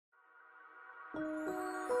Hey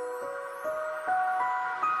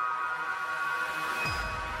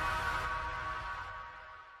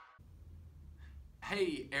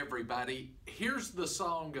everybody, here's the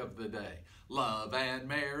song of the day. Love and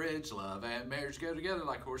marriage go together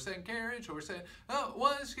like horse and carriage,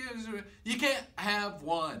 you can't have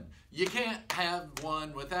one. You can't have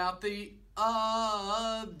one without the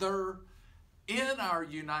other. In our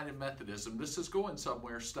United Methodism, this is going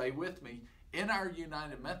somewhere, stay with me. In our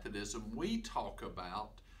United Methodism, we talk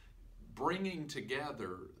about bringing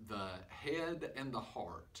together the head and the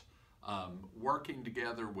heart. Working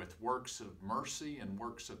together with works of mercy and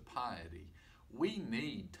works of piety. We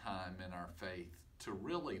need time in our faith to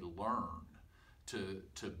really learn,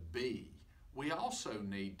 to be. We also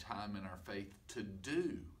need time in our faith to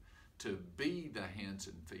do, to be the hands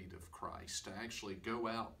and feet of Christ, to actually go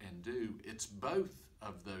out and do. It's both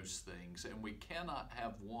of those things, and we cannot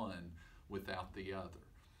have one without the other.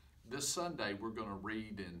 This Sunday, we're going to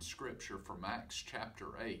read in Scripture from Acts chapter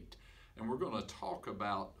 8, and we're going to talk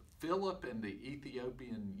about Philip and the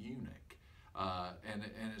Ethiopian eunuch. And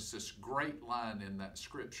it's this great line in that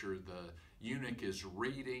scripture. The eunuch is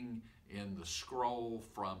reading in the scroll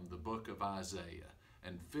from the book of Isaiah.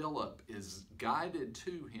 And Philip is guided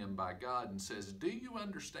to him by God and says, do you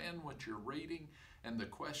understand what you're reading? And the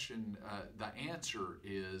question, the answer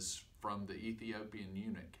is from the Ethiopian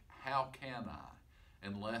eunuch, how can I,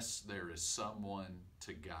 unless there is someone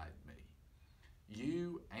to guide me?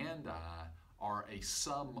 You and I are a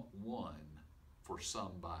someone for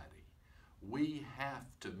somebody. We have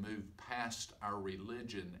to move past our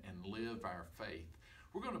religion and live our faith.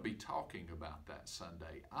 We're going to be talking about that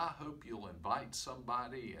Sunday. I hope you'll invite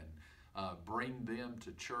somebody and bring them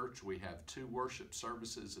to church. We have 2 worship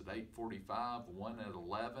services at 8:45, one at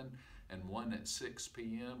 11, and one at 6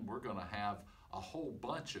 p.m. We're going to have a whole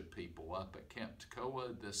bunch of people up at Camp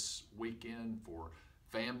Toccoa this weekend for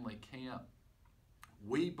family camp.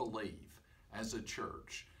 We believe as a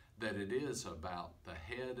church that it is about the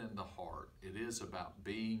head and the heart. It is about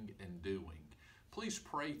being and doing. Please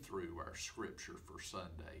pray through our scripture for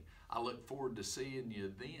Sunday. I look forward to seeing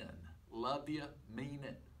you then. Love you. Mean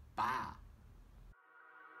it. Bye.